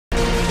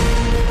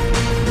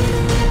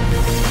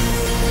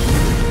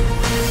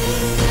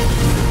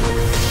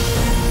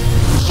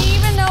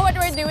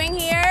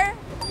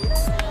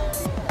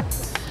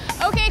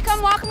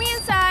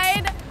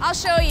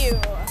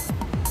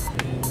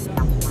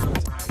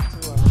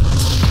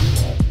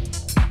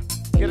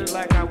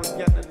like I was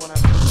getting it when I...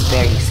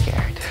 Very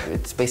scared.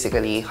 It's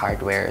basically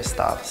hardware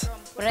stuff.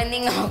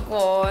 Running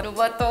ako. Ano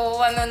ba to?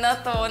 Ano na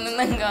to? Ano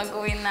nang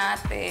gagawin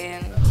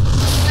natin?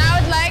 Now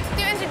I'd like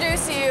to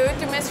introduce you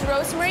to Ms.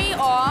 Rosemary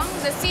Ong,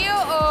 the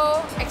COO,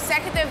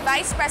 Executive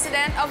Vice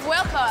President of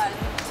Wilcon.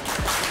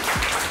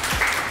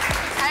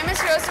 Hi,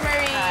 Ms.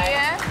 Rosemary.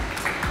 Hi.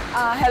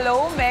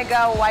 Hello,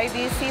 Mega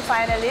YDC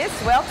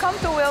finalists. Welcome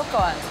to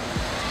Wilcon.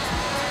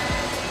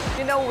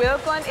 You know,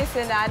 Wilcon is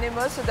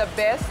synonymous to the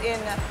best in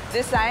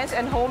designs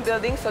and home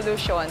building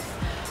solutions.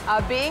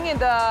 Being in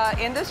the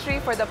industry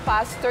for the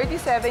past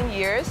 37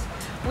 years,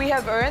 we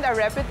have earned a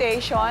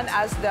reputation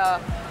as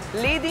the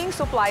leading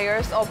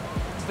suppliers of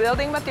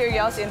building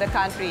materials in the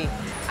country.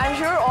 I'm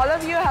sure all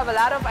of you have a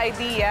lot of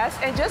ideas,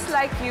 and just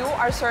like you,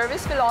 our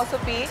service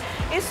philosophy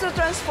is to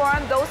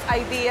transform those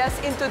ideas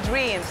into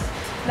dreams.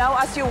 Now,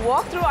 as you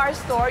walk through our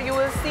store, you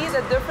will see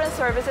the different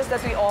services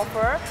that we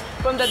offer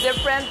from the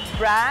different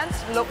brands,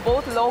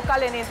 both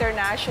local and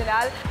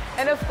international.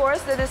 And of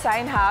course, the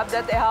Design Hub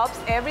that helps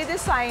every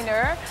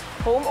designer,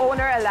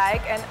 homeowner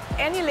alike, and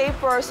any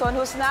layperson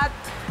who's not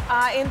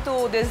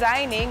into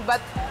designing,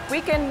 but we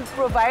can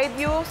provide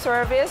you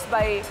service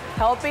by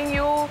helping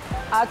you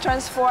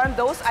transform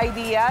those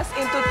ideas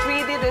into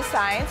 3D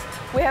designs.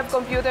 We have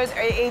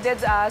computer-aided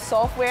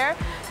software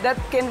that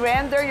can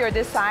render your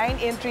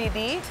design in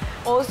 3D.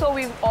 Also,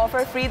 we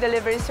offer free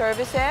delivery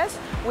services.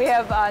 We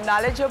have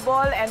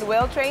knowledgeable and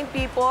well-trained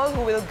people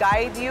who will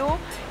guide you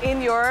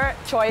in your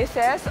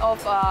choices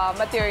of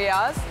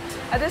materials.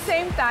 At the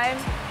same time,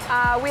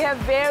 we have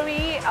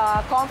very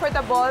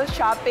comfortable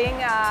shopping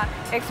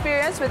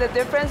experience with the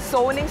different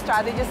zoning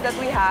strategies that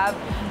we have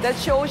that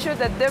shows you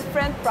the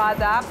different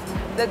products,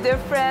 the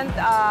different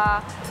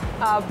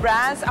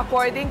brands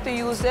according to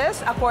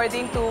uses,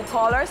 according to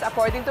colors,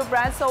 according to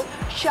brands. So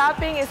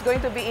shopping is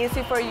going to be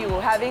easy for you.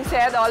 Having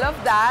said all of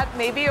that,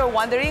 maybe you're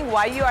wondering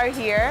why you are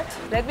here.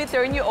 Let me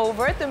turn you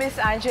over to Ms.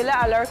 Angela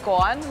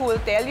Alarcon, who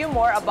will tell you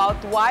more about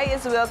why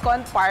is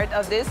Wilcon part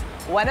of this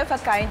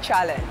one-of-a-kind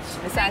challenge.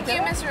 Ms. Thank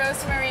you, Ms.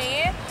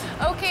 Rosemary.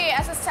 Okay,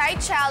 as a side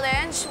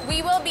challenge,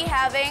 we will be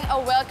having a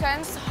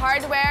Wilcon's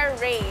hardware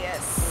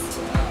race.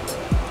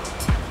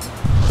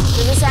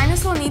 The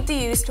designers will need to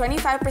use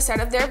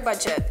 25% of their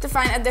budget to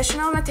find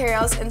additional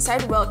materials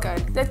inside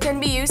Wilcon that can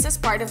be used as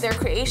part of their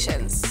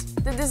creations.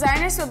 The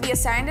designers will be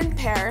assigned in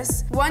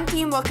pairs. One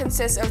team will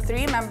consist of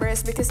 3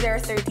 members because there are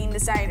 13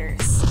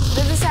 designers.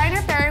 The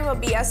designer pairing will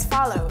be as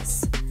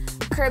follows: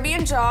 Kirby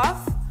and Joff,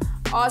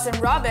 Oz and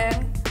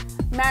Robin,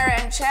 Mara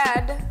and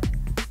Chad,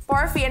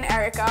 Porfi and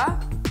Erica,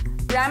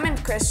 Ram and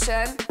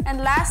Christian,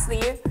 and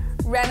lastly,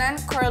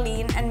 Renan,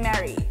 Corleen, and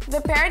Mary.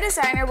 The pair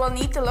designer will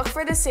need to look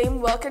for the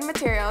same Wilcon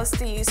materials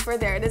to use for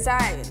their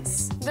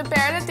designs. The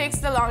pair that takes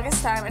the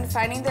longest time in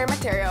finding their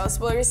materials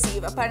will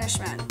receive a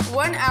punishment.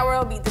 1 hour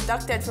will be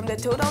deducted from the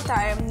total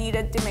time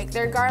needed to make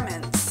their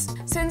garments.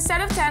 So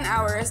instead of 10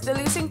 hours, the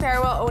losing pair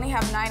will only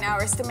have 9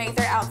 hours to make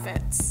their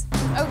outfits.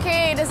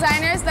 Okay,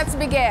 designers, let's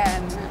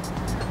begin.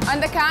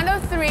 On the count of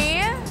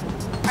 3,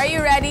 are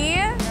you ready?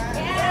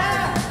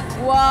 Yeah!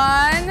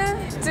 1,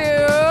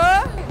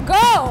 2,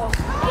 go!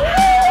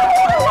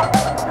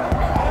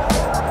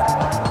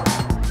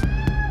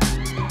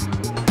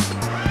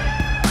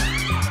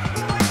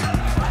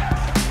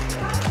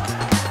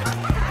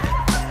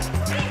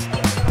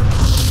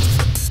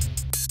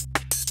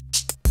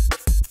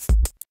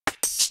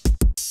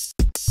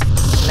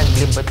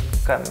 Naglibot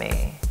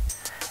kami.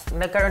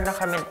 Nagkaroon na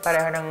kami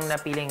pareho ng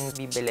napiling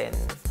bibilin.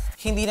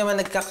 Hindi naman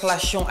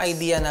nagka-clash yung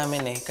idea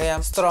namin eh.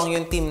 Kaya strong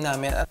yung team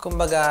namin. At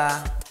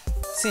kumbaga,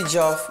 si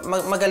Joff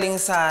magaling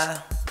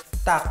sa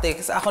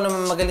tactics. Ako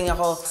naman magaling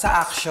ako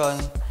sa action.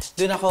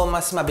 Doon ako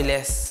mas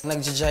mabilis.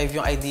 Nag-jive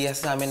yung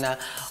ideas namin na,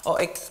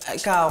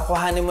 ikaw,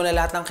 kuhanin mo na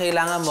lahat ng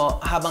kailangan mo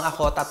habang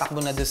ako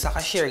tatakbo na doon sa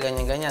cashier,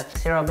 ganyan-ganyan.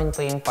 Si Robin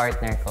po yung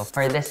partner ko.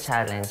 For this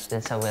challenge,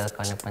 dun sa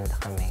Wilcon, nagpunta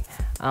kami.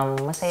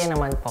 Masaya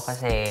naman po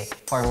kasi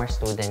former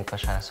student ko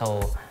siya. So,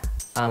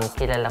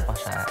 kilala ko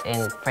siya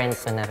and friend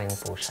ko na rin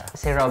po siya.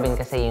 Si Robin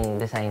kasi yung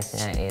designs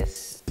niya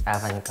is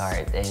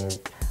avant-garde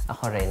and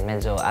ako rin,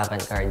 medyo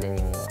avant-garde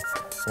din yung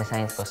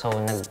designs ko. So,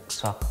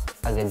 nag-swap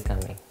agad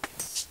kami.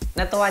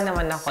 Natuwa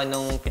naman ako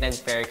nung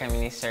pinag-pair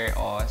kami ni Sir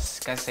Oz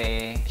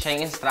kasi siya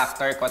yung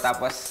instructor ko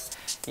tapos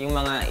yung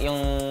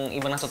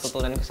ibang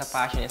natututunan ko sa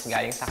fashion is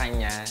galing sa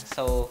kanya.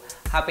 So,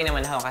 happy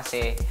naman ako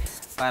kasi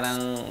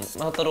parang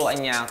matuturuan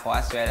niya ako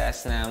as well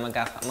as na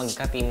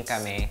magka-team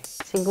kami.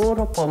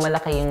 Siguro po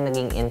malaki yung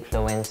naging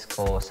influence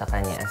ko sa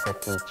kanya as a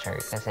teacher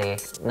kasi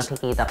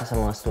nakikita ko sa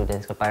mga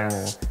students ko parang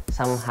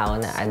somehow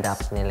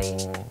na-adapt nila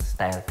yung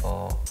style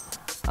ko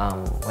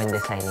when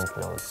designing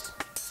clothes.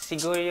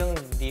 Siguro yung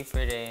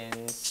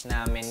difference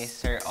namin ni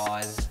Sir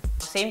Oz,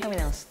 same kami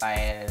ng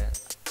style,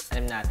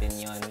 alam natin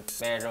yun,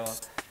 pero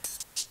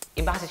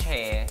iba kasi siya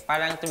eh.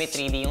 Parang to be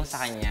 3D yung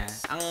sa kanya.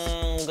 Ang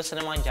gusto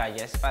ng mga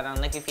judges, parang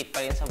nag-fit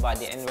pa rin sa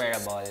body and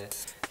wearable.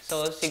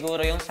 So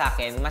siguro yung sa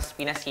akin, mas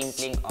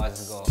pinasimpleng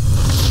Ozgo.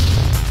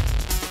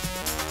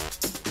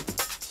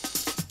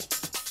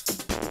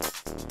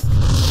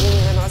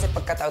 Yung kasi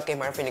pagkatawag kay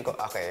Mara, feeling ko,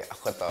 okay,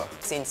 ako to.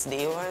 Since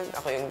day one,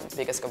 ako yung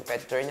biggest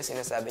competitor niya,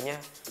 sinasabi niya.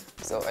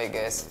 So I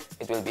guess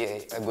it will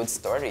be a good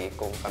story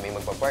kung kami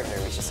magpa-partner,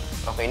 which is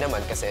okay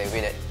naman kasi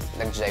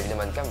nag-jive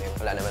naman kami.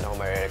 Wala naman ako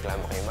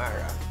marereklamo kay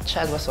Mara.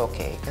 Chad was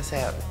okay kasi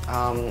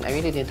I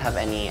really didn't have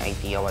any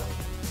idea what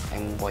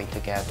I'm going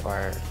to get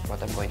or what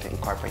I'm going to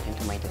incorporate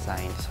into my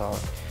design.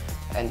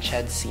 And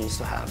Chad seems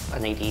to have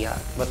an idea.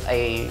 What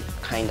I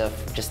kind of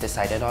just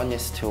decided on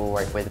is to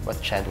work with what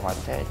Chad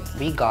wanted.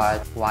 We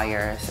got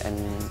wires and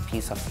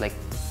piece of like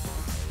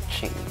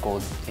chain,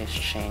 gold-ish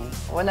chain.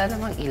 Wala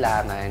namang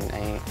ilangan.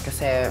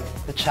 Kasi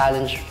the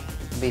challenge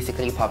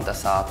basically pumped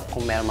us up.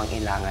 Kung meron mang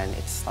ilangan,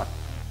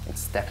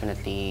 it's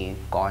definitely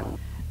gone.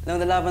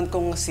 Nung nalaman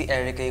kong si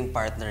Erica yung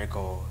partner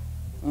ko,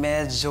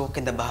 medyo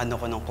kinabahan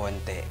ako ng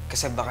konti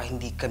kasi baka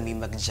hindi kami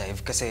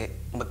mag-jive kasi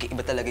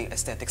magkaiba talaga yung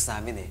aesthetics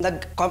namin eh.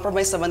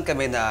 Nag-compromise naman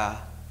kami na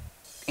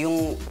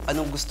yung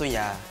anong gusto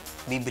niya,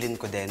 bibilin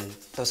ko din.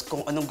 Tapos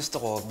kung anong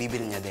gusto ko,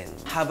 bibilin niya din.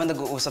 Habang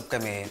nag-uusap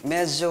kami,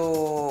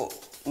 medyo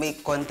may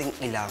konting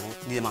ilang.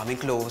 Hindi naman kami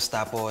close,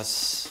 tapos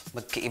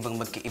magkaiba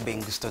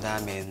yung gusto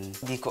namin.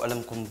 Hindi ko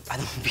alam kung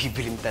anong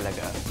bibilin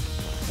talaga.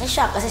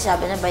 Na-shock kasi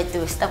sabi na by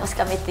twos, tapos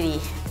kami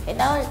 3. In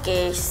our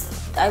case,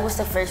 I was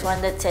the first one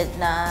that said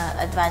na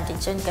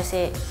advantage yun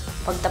kasi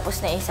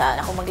pagtapos na isa,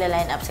 ako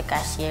magla-line up sa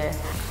cashier.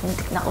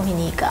 Na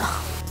kuminika.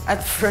 At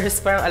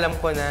first, parang alam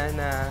ko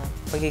na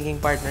magiging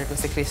partner ko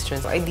si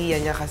Christian. So, idea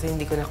niya kasi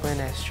hindi ko na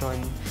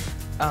question.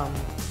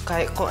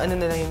 Kahit kung ano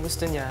na lang yung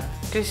gusto niya.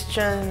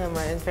 Christian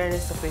naman, in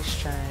fairness to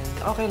Christian,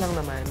 okay lang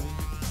naman.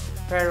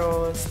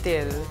 Pero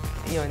still,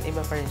 yun,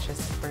 iba pa rin siya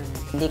for me.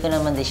 Hindi ko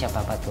naman din siya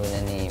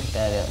papatulan eh.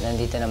 Pero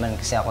nandito naman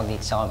kasi ako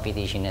dito sa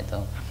competition na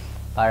to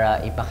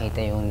para ipakita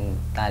yung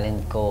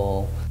talent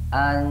ko.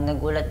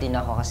 Nagulat din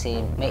ako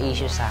kasi may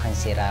issue sa akin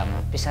si Ram.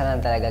 Pisa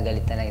lang talaga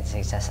galit na lang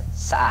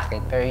sa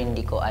akin pero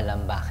hindi ko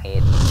alam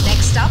bakit.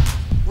 Next up,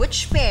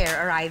 which pair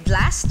arrived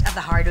last at the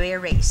hardware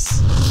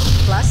race?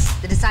 Plus,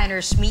 the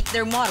designers meet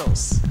their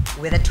models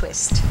with a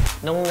twist.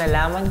 Nung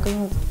nalaman ko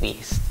yung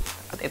twist,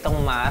 at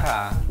itong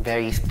Mara,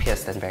 Very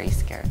pissed and very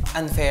scared.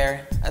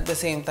 Unfair. At the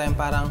same time,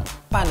 parang,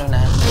 paano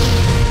na?